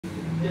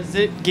Does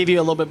it give you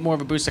a little bit more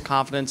of a boost of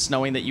confidence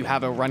knowing that you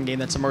have a run game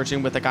that's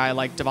emerging with a guy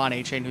like Devon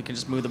Achane who can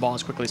just move the ball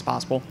as quickly as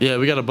possible? Yeah,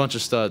 we got a bunch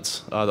of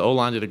studs. The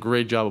O-line did a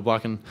great job of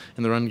blocking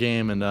in the run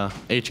game, and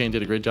Achane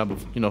did a great job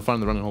of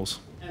finding the running holes.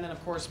 And then,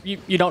 of course,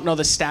 you don't know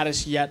the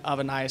status yet of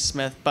Ainias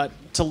Smith, but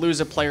to lose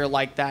a player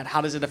like that,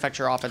 how does it affect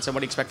your offense, and what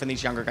do you expect from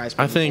these younger guys?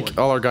 I think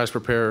forward? all our guys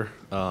prepare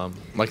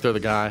like they're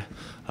the guy.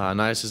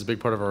 Ainias is a big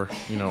part of our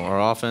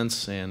our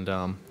offense, and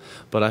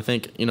but I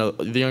think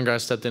the young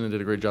guys stepped in and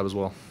did a great job as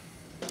well.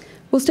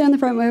 We'll stay on the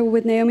front row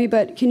with Naomi,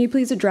 but can you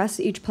please address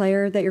each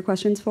player that your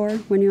question's for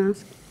when you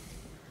ask?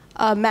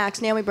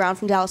 Max, Naomi Brown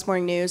from Dallas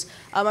Morning News.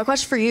 My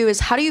question for you is,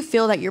 how do you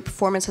feel that your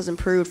performance has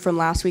improved from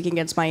last week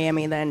against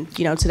Miami than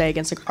today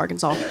against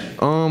Arkansas?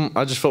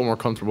 I just felt more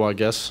comfortable, I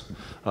guess.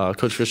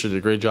 Coach Fisher did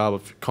a great job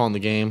of calling the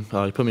game.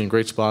 He put me in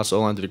great spots.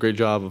 O-line did a great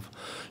job of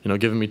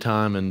giving me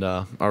time, and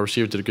our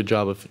receiver did a good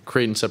job of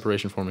creating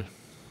separation for me.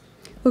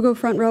 We'll go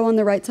front row on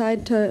the right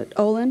side to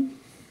Olin,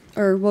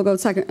 or we'll go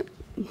second.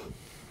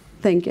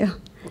 Thank you.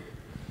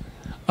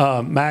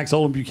 Max,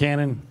 Olin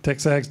Buchanan,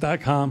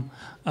 Texags.com.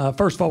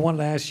 First of all, I wanted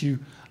to ask you,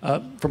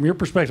 from your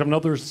perspective, I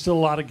know there's still a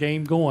lot of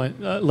game going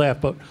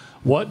left, but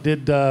what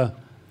did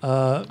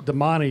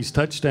Damani's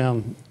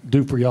touchdown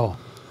do for y'all?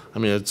 I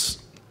mean,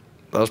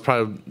 that was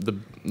probably the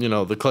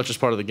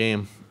clutchest part of the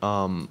game.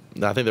 I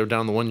think they were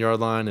down the 1 yard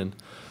line, and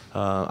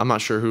I'm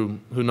not sure who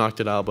knocked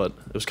it out, but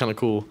it was kind of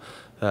cool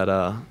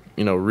that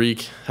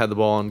Reek had the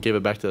ball and gave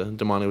it back to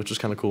Damani, which was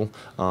kind of cool.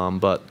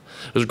 But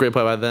it was a great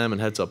play by them and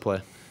heads-up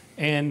play.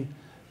 And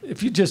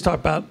if you just talk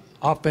about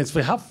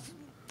offensively,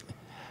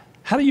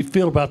 how do you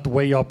feel about the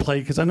way y'all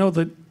play? Because I know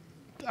that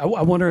I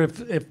wonder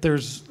if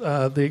there's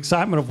the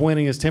excitement of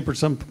winning is tempered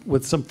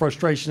with some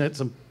frustration at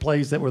some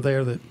plays that were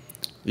there.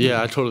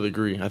 Yeah, I totally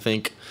agree. I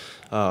think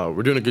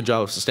we're doing a good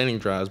job of sustaining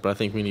drives, but I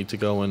think we need to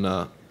go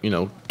and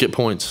get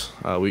points.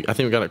 I think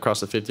we got across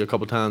the 50 a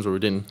couple times where we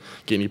didn't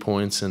get any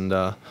points, and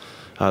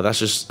that's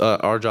just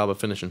our job of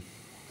finishing.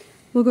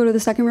 We'll go to the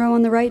second row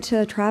on the right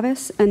to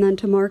Travis, and then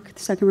to Mark, the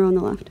second row on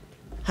the left.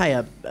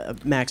 Hi,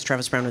 Max,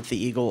 Travis Brown with the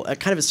Eagle.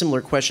 Kind of a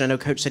similar question. I know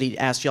Coach said he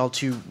asked y'all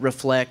to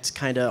reflect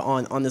kind of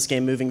on this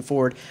game moving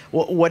forward.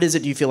 What is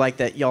it you feel like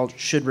that y'all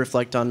should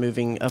reflect on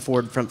moving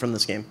forward from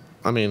this game?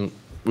 I mean,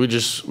 we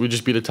just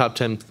beat a top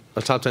 10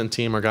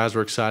 team. Our guys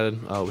were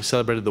excited. We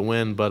celebrated the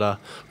win, but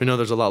we know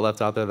there's a lot left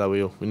out there that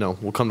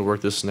we'll come to work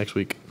this next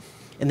week.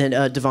 And then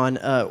Devon,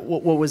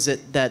 what was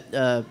it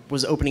that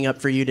was opening up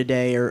for you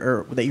today,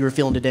 or that you were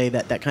feeling today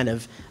that kind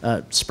of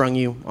sprung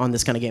you on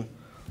this kind of game?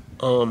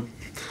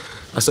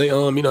 I say,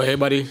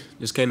 everybody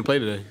just came to play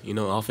today.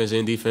 Offense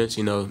and defense.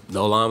 The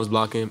O-line was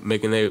blocking,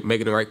 making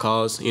the right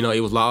calls. It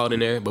was loud in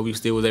there, but we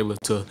still was able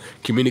to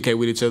communicate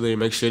with each other and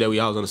make sure that we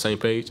all was on the same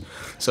page.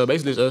 So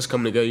basically, it's us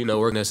coming together,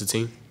 working as a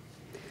team.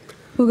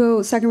 We'll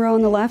go second row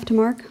on the left to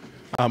Mark.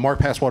 Mark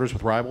Passwaters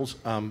with Rivals.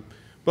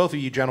 Both of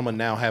you gentlemen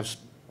now have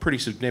pretty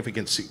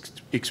significant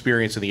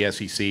experience in the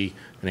SEC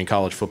and in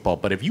college football.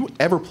 But have you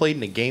ever played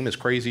in a game as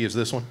crazy as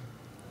this one?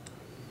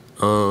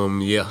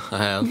 Yeah, I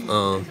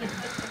have.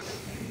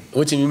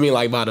 What you mean,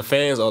 like by the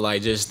fans or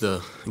like just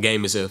the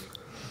game itself?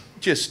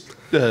 Just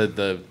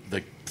the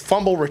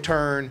fumble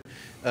return,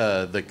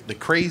 the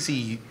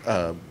crazy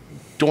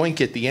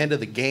doink at the end of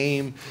the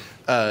game.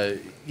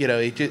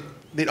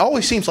 It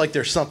always seems like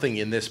there's something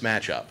in this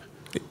matchup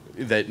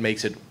that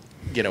makes it,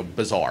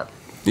 bizarre.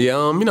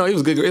 Yeah, it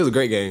was good. It was a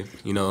great game.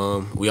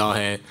 We all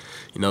had,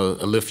 a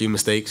little few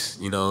mistakes.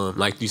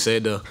 Like you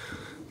said,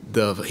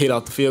 the hit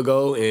off the field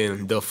goal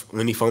and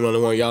when he fumbled on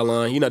the 1 yard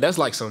line, that's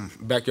like some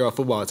backyard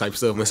football type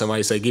stuff when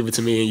somebody say, give it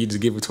to me, and you just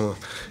give it to him.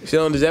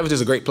 That was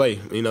just a great play,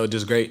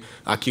 just great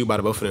IQ by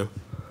the both of them.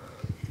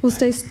 We'll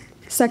stay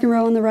second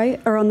row on the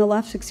right, or on the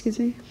left, excuse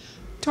me.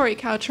 Tori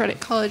Couch, Reddit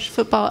College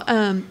Football.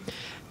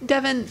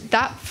 Devin,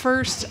 that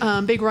first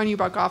big run you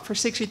broke off for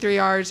 63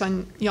 yards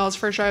on y'all's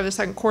first drive of the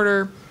second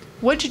quarter,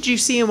 what did you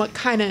see and what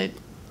kind of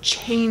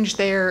changed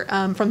there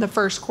from the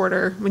first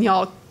quarter when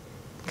y'all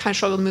kind of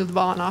struggled to move the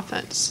ball on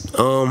offense?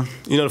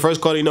 The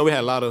first quarter, we had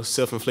a lot of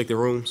self-inflicted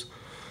wounds.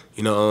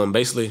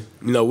 Basically,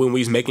 when we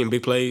was making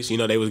big plays,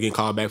 they was getting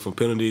called back for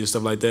penalties and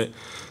stuff like that.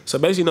 So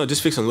basically,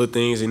 just fixing little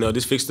things,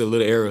 just fix the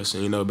little errors.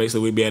 And,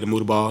 basically, we'd be able to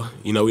move the ball.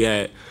 We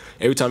had,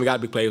 every time we got a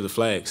big play, it was a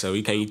flag. So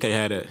you can't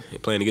have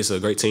that playing against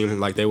a great team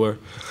like they were.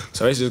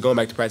 So basically, just going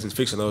back to practice and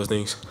fixing those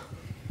things.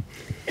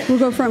 We'll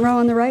go front row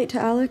on the right to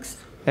Alex.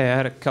 Hey, I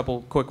had a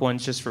couple quick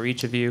ones just for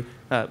each of you.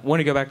 Want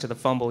to go back to the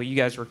fumble. You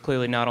guys were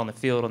clearly not on the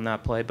field on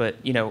that play, but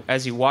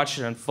as you watched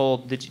it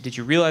unfold, did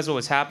you realize what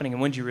was happening,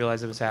 and when did you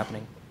realize it was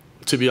happening?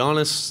 To be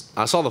honest,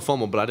 I saw the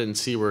fumble, but I didn't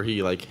see where he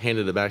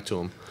handed it back to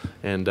him,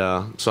 and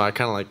so I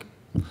kind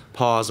of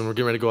paused, and we're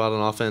getting ready to go out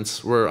on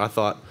offense. Where I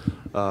thought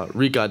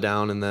Reek got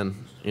down, and then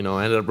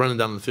I ended up running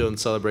down the field and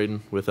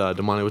celebrating with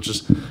Damani, which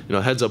is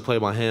heads up play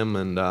by him,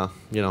 and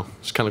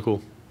it's kind of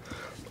cool.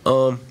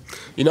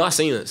 I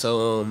seen it.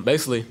 So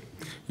basically,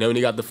 when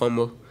he got the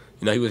fumble,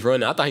 You know, he was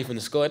running. I thought he finna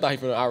score. I thought he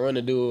finna outrun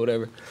the dude or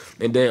whatever.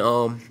 And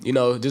then, you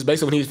know, just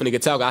basically when he was finna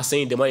get tackled, I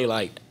seen Devon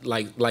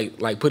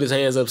like put his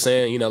hands up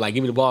saying, you know, like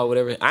give me the ball or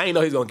whatever. I didn't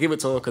know he was gonna give it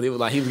to him because it was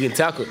like he was getting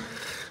tackled.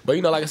 But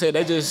you know, like I said,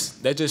 that's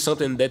just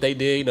something that they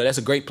did. You know, that's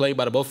a great play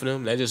by the both of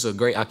them. That's just a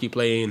great IQ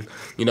play, and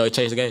you know, it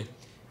changed the game.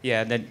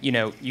 Yeah, and then you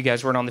know, you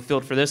guys weren't on the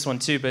field for this one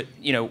too, but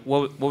you know,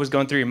 what was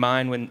going through your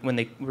mind when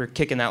they were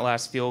kicking that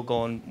last field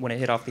goal and when it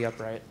hit off the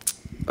upright?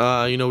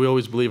 You know, we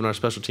always believe in our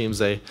special teams.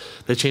 They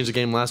changed the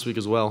game last week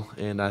as well,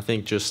 and I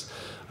think just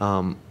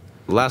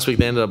last week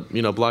they ended up,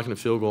 you know, blocking a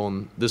field goal,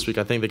 and this week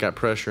I think they got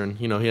pressure, and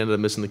you know, he ended up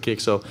missing the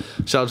kick. So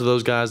shout out to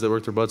those guys that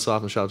worked their butts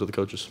off, and shout out to the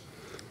coaches.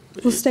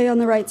 We'll stay on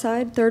the right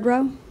side, third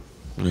row.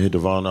 Hey,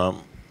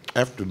 Devon,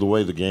 after the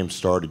way the game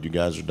started, you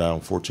guys are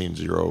down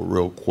 14-0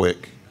 real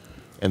quick,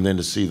 and then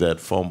to see that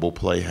fumble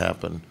play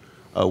happen,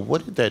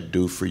 what did that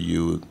do for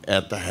you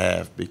at the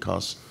half?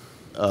 Because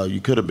you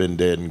could have been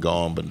dead and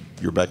gone, but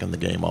you're back in the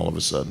game all of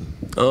a sudden.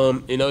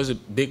 You know, it's a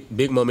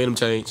big momentum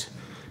change.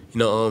 You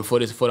know,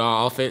 for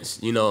our offense,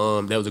 you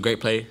know, that was a great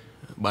play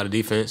by the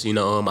defense. You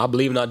know, I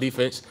believe in our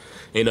defense.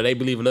 You know, they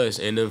believe in us,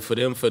 and then for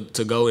them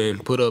to go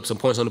and put up some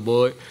points on the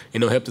board, you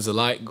know, helped us a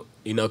lot.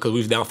 You know, because we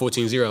was down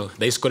 14-0.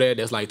 They scored that,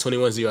 that's like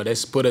 21-0.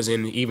 That's put us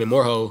in even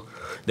more hole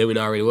than we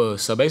already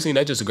was. So basically,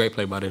 that's just a great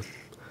play by them.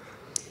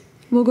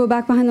 We'll go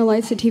back behind the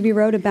lights to TV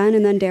row to Ben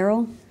and then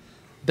Daryl.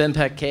 Ben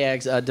Peck,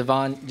 KAGS.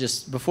 Devon,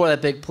 just before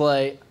that big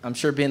play, I'm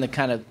sure being the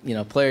kind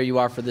of player you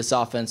are for this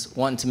offense,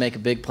 wanting to make a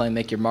big play,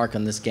 make your mark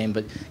on this game,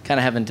 but kind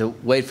of having to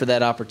wait for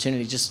that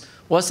opportunity. Just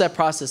what's that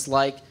process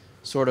like?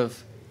 Sort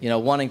of,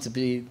 wanting to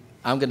be,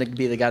 I'm going to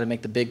be the guy to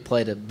make the big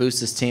play to boost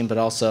this team, but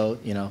also,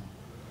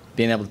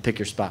 being able to pick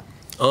your spot.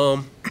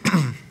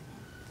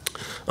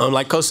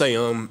 Like Coach say,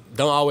 don't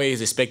always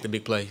expect a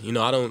big play. You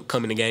know, I don't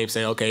come in the game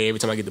saying, okay, every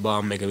time I get the ball,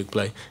 I'm making a big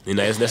play. You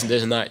know,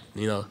 that's not,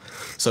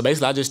 So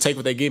basically, I just take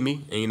what they give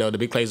me, and, the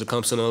big plays will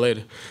come sooner or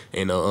later.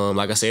 And,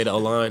 like I said, the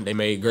O-line, they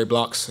made great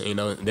blocks.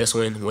 That's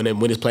when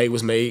this play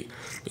was made,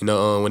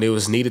 when it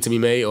was needed to be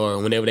made or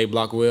whenever they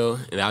block well,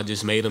 and I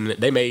just made them.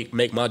 They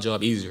make my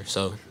job easier.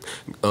 So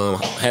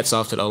hats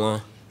off to the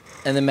O-line.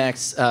 And then,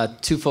 Max,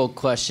 twofold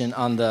question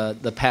on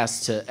the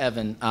pass to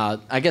Evan.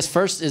 I guess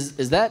first,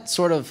 is that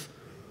sort of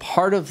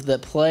part of the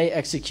play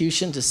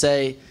execution to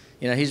say,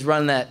 he's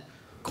running that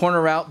corner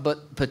route,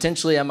 but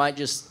potentially I might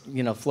just,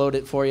 float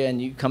it for you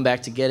and you come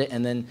back to get it.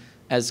 And then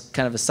as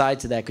kind of a side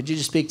to that, could you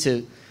just speak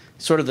to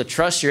sort of the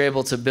trust you're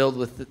able to build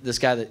with this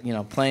guy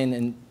that, playing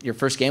in your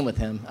first game with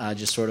him,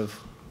 just sort of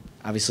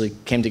obviously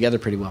came together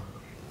pretty well?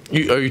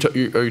 Are you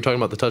talking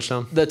about the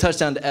touchdown? The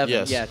touchdown to Evan,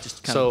 yes. Yeah,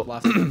 just kind of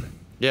lost it.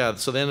 Yeah,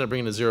 so they ended up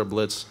bringing a zero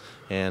blitz,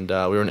 and we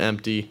were in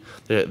empty.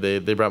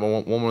 They brought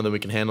one more than we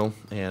can handle,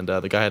 and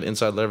the guy had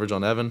inside leverage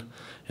on Evan,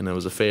 and it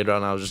was a fade route,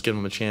 and I was just giving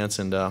him a chance.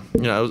 And,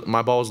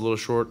 my ball was a little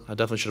short. I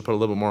definitely should have put a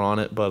little bit more on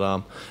it,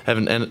 but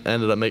Evan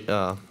ended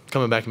up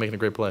coming back and making a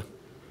great play.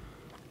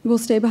 We'll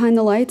stay behind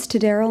the lights to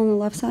Daryl on the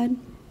left side.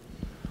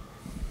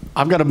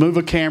 I've got to move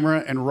a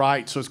camera and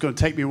write, so it's going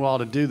to take me a while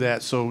to do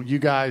that. So you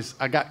guys,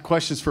 I got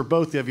questions for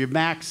both of you.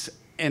 Max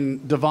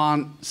and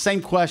Devon,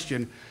 same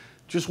question.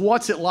 Just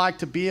what's it like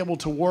to be able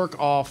to work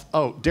off,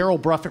 Daryl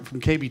Bruffett from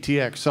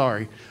KBTX,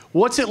 sorry.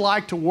 What's it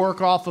like to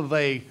work off of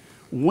a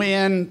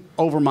win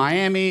over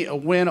Miami, a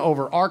win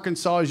over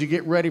Arkansas as you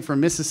get ready for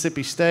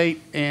Mississippi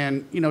State,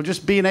 and,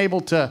 just being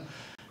able to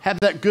have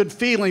that good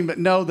feeling but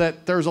know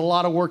that there's a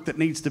lot of work that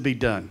needs to be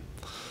done?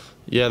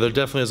 Yeah, there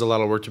definitely is a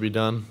lot of work to be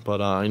done, but,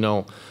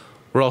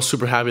 we're all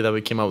super happy that we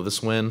came out with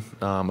this win.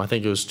 I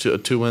think it was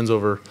two wins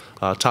over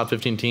top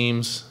 15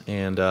 teams,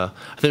 and I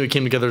think we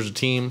came together as a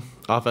team,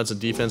 offense and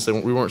defense.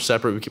 We weren't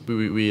separate.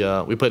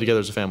 We played together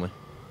as a family.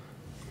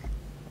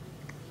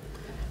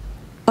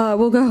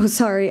 We'll go,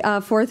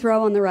 fourth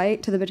row on the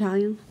right to the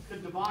battalion.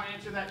 Could Devon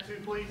answer that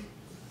too, please?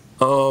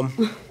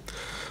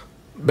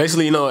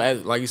 Basically,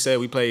 like you said,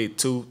 we played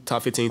two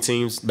top 15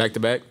 teams back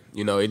to back.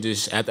 It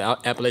just at the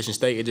Appalachian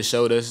State, it just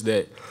showed us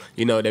that,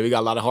 that we got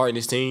a lot of heart in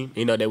this team.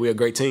 That we're a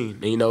great team,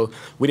 and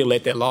we didn't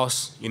let that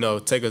loss,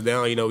 take us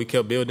down. We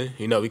kept building.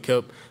 We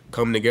kept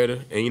coming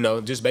together,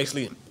 and just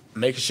basically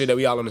making sure that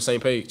we all on the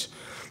same page.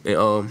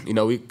 And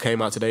we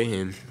came out today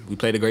and we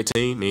played a great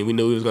team, and we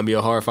knew it was gonna be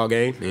a hard-fought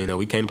game, and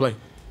we came to play.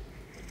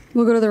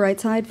 We'll go to the right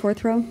side,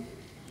 fourth row.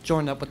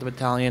 Joined up with the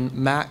battalion.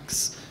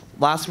 Max,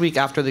 last week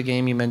after the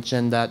game, you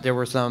mentioned that there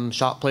were some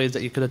shot plays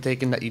that you could have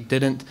taken that you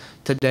didn't.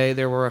 Today,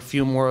 there were a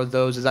few more of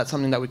those. Is that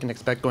something that we can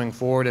expect going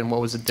forward, and what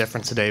was the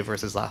difference today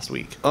versus last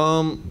week?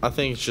 I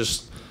think it's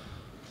just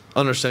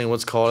understanding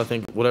what's called. I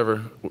think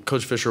whatever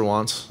Coach Fisher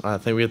wants, I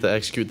think we have to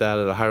execute that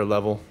at a higher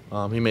level.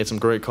 He made some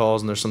great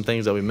calls, and there's some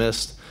things that we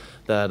missed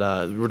that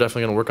we're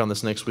definitely going to work on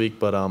this next week.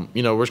 But,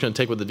 we're just going to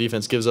take what the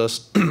defense gives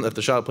us. If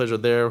the shot plays are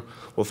there,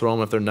 we'll throw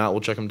them. If they're not,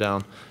 we'll check them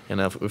down. And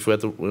if we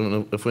have to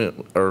run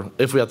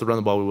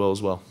the ball, we will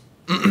as well.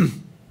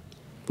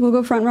 We'll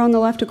go front row on the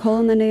left to Cole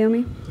and then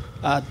Naomi.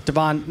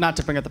 Devon, not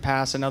to bring up the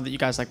past, I know that you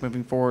guys like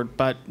moving forward,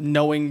 but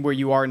knowing where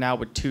you are now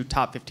with two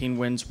top 15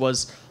 wins,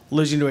 was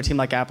losing to a team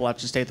like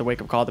Appalachian State the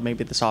wake-up call that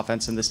maybe this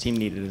offense and this team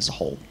needed as a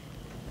whole?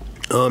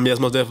 Yes,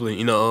 most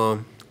definitely.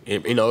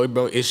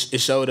 It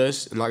showed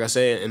us, and like I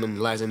said in the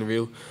last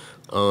interview,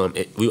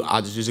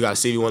 I just got to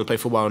see if we want to play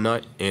football or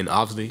not. And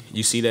obviously,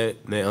 you see that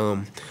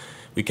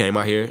we came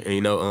out here,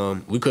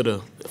 and we could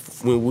have,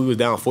 when we was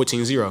down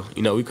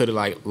 14-0, we could have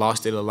like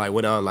lost it or like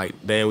went out like,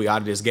 damn, we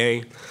out of this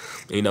game.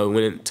 We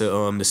went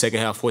into the second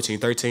half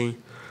 14-13.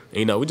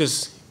 We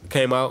just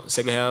came out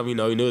second half. We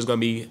knew it was gonna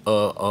be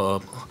a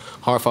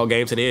hard fought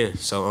game to the end.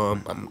 So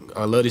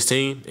I love this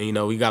team,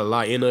 and we got a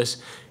lot in us.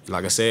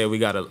 Like I said, we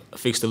gotta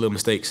fix the little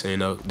mistakes,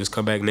 and just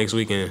come back next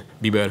week and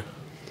be better.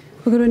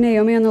 We'll go to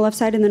Naomi on the left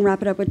side and then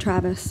wrap it up with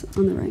Travis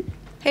on the right.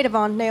 Hey,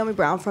 Devon. Naomi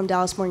Brown from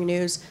Dallas Morning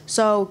News.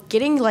 So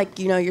getting,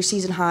 your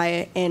season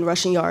high in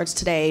rushing yards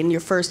today in your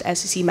first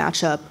SEC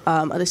matchup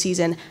of the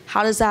season,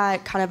 how does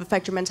that kind of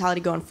affect your mentality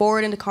going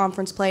forward into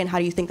conference play, and how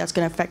do you think that's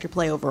going to affect your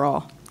play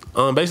overall?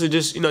 Basically,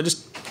 just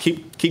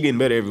keep getting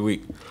better every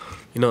week.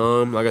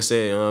 Like I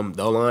said,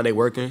 the O-line, they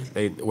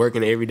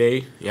working every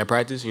day at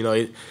practice. You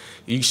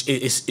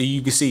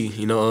can see,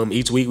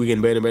 each week we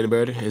getting better and better and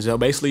better. And so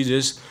basically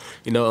just,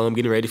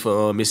 getting ready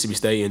for Mississippi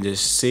State and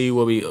just see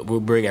what we'll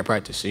bring at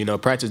practice.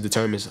 Practice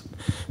determines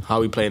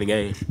how we play in the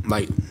game.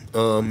 Like,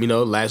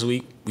 last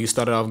week we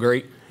started off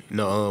great.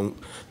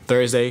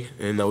 Thursday,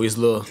 and we was a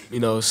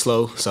little,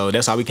 slow. So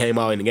that's how we came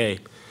out in the game.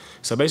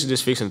 So basically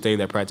just fixing the things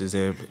that practice.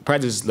 And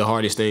practice is the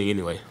hardest thing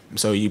anyway.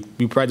 So you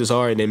practice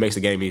hard and it makes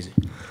the game easy.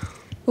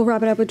 We'll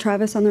wrap it up with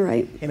Travis on the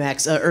right. Hey,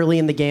 Max, early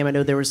in the game, I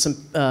know there was some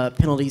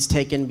penalties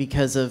taken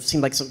because of,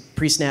 seemed like some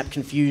pre-snap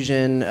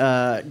confusion,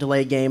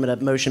 delay game, and a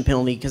motion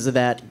penalty because of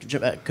that.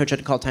 Coach had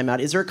to call timeout.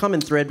 Is there a common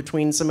thread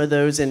between some of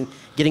those and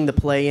getting the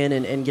play in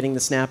and getting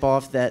the snap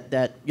off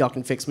that y'all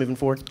can fix moving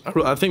forward?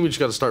 I think we just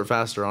got to start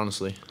faster,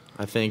 honestly.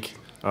 I think,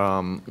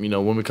 when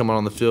we come out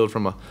on the field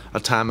from a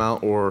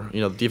timeout or,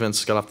 the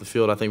defense got off the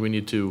field, I think we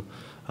need to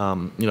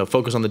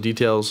focus on the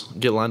details,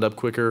 get lined up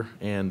quicker,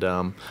 and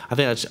I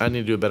think I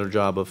need to do a better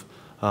job of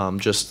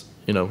just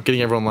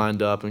getting everyone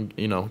lined up and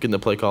getting the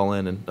play call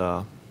in and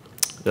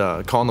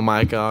calling the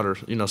mic out or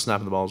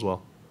snapping the ball as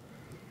well.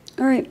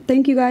 All right,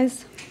 thank you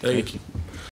guys. Thank you.